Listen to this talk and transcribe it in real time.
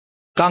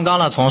刚刚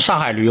呢从上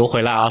海旅游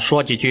回来啊，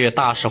说几句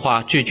大实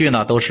话，句句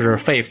呢都是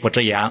肺腑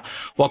之言。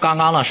我刚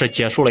刚呢是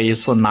结束了一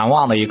次难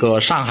忘的一个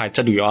上海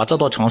之旅啊，这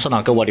座城市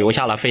呢给我留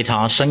下了非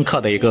常深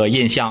刻的一个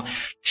印象。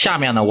下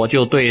面呢我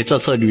就对这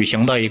次旅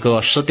行的一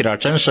个实地的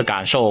真实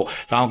感受，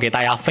然后给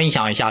大家分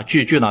享一下，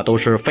句句呢都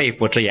是肺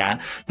腑之言。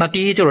那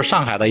第一就是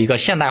上海的一个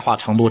现代化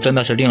程度真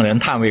的是令人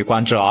叹为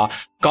观止啊，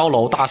高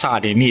楼大厦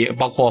林立，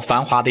包括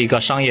繁华的一个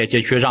商业街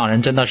区，让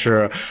人真的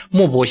是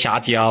目不暇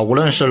接啊。无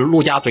论是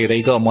陆家嘴的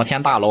一个摩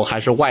天大楼，还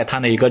是外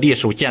滩的一个历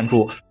史建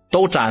筑，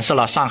都展示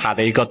了上海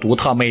的一个独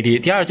特魅力。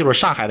第二就是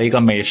上海的一个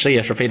美食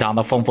也是非常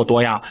的丰富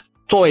多样。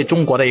作为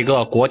中国的一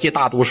个国际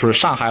大都市，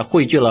上海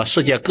汇聚了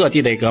世界各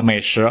地的一个美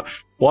食。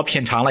我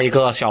品尝了一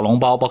个小笼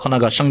包，包括那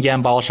个生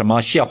煎包、什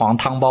么蟹黄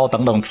汤包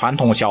等等传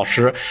统小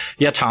吃，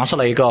也尝试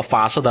了一个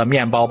法式的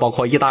面包，包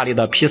括意大利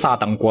的披萨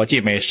等国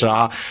际美食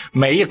啊，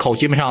每一口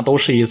基本上都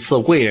是一次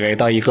味蕾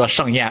的一个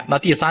盛宴。那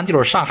第三就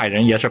是上海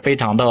人也是非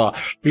常的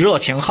热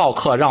情好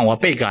客，让我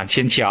倍感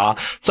亲切啊。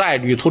在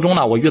旅途中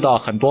呢，我遇到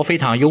很多非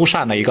常友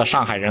善的一个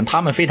上海人，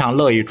他们非常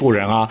乐意助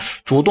人啊，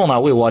主动的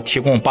为我提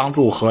供帮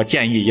助和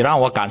建议，也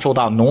让我感受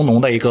到浓浓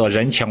的一个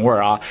人情味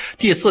啊。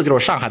第四就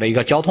是上海的一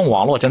个交通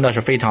网络真的是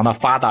非常的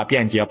发达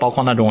便捷，包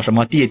括那种什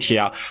么地铁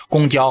啊、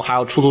公交还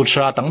有出租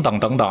车啊等等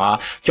等等啊，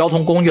交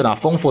通工具呢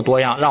丰富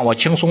多样，让我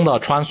轻松的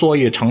穿梭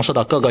于城市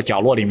的各个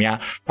角落里面。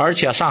而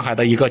且上海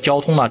的一个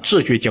交通呢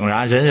秩序井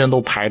然，人人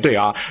都排队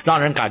啊，让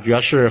人感觉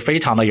是非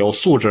常的有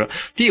素质。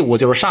第五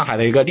就是上海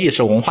的一个历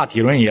史文化底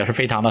蕴也是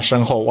非常的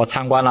深厚，我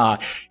参观了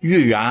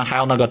豫园还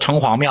有那个城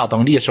隍庙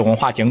等历史文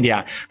化景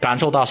点，感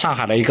受到上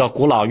海的一个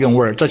古老韵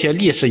味。这些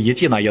历史遗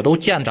迹呢也都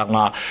见证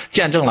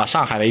了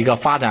上海的一个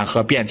发展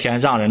和变迁，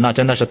让人呢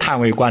真的是叹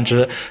为观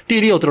止。第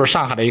六就是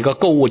上海的一个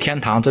购物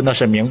天堂，真的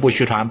是名不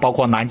虚传，包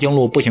括南京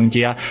路步行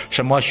街、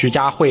什么徐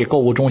家汇购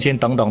物中心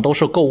等等，都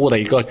是购物的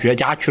一个绝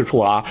佳去处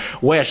啊。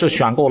我也是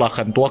选购了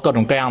很多各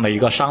种各样的一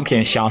个商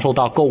品，享受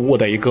到购物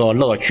的一个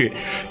乐趣。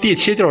第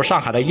七就是上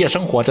海的夜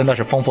生活真的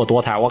是丰富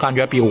多彩，我感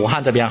觉比武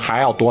汉这边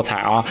还要多彩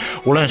啊。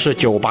无论是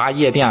酒吧、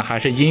夜店，还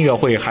是音乐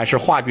会，还是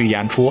话剧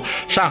演出，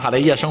上海的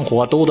夜生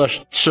活都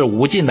是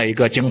无尽的一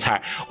个精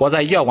彩。我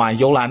在夜晚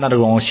游览的这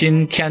种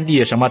新天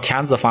地、什么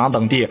田子坊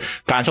等地，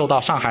感受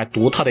到上海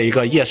独特的一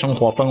个夜生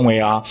活氛围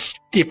啊。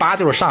第八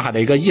就是上海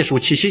的一个艺术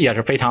气息也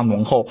是非常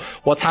浓厚，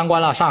我参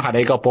观了上海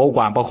的一个博物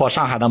馆，包括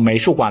上海的美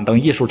术馆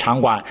等艺术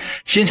场馆，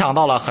欣赏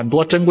到了很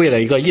多珍贵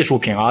的一个艺术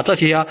品啊。这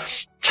些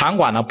场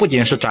馆呢不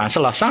仅是展示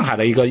了上海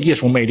的一个艺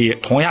术魅力，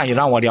同样也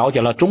让我了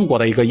解了中国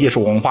的一个艺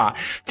术文化。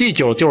第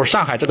九就是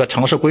上海这个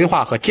城市规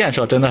划和建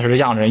设真的是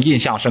让人印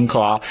象深刻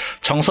啊，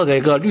城市的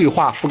一个绿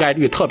化覆盖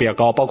率特别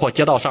高，包括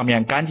街道上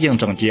面干净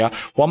整洁。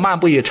我漫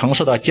步于城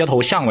市的街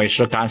头巷尾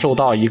时，感受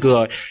到一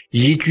个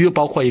宜居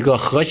包括一个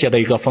和谐的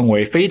一个氛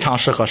围，非常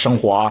适合生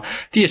活啊。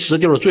第十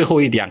就是最后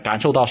一点，感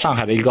受到上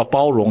海的一个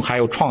包容还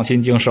有创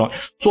新精神。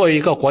作为一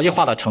个国际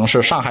化的城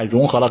市，上海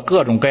融合了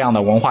各种各样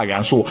的文化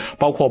元素，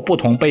包括不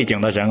同背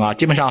景的人啊，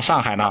基本上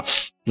上海呢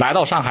来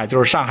到上海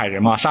就是上海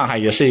人嘛，上海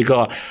也是一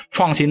个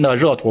创新的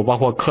热土，包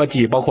括科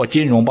技、包括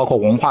金融、包括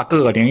文化，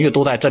各个领域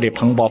都在这里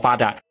蓬勃发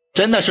展。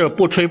真的是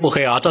不吹不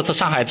黑啊！这次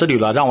上海之旅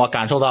呢，让我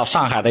感受到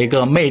上海的一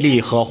个魅力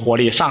和活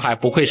力。上海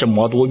不愧是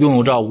魔都，拥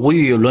有着无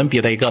与伦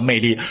比的一个魅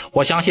力。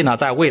我相信呢，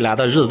在未来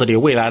的日子里、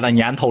未来的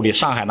年头里，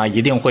上海呢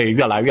一定会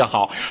越来越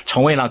好，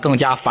成为了更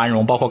加繁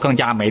荣、包括更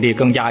加美丽、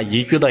更加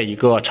宜居的一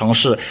个城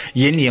市，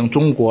引领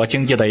中国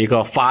经济的一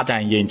个发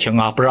展引擎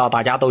啊！不知道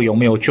大家都有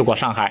没有去过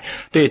上海，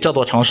对这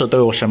座城市都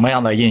有什么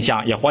样的印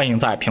象？也欢迎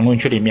在评论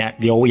区里面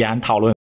留言讨论。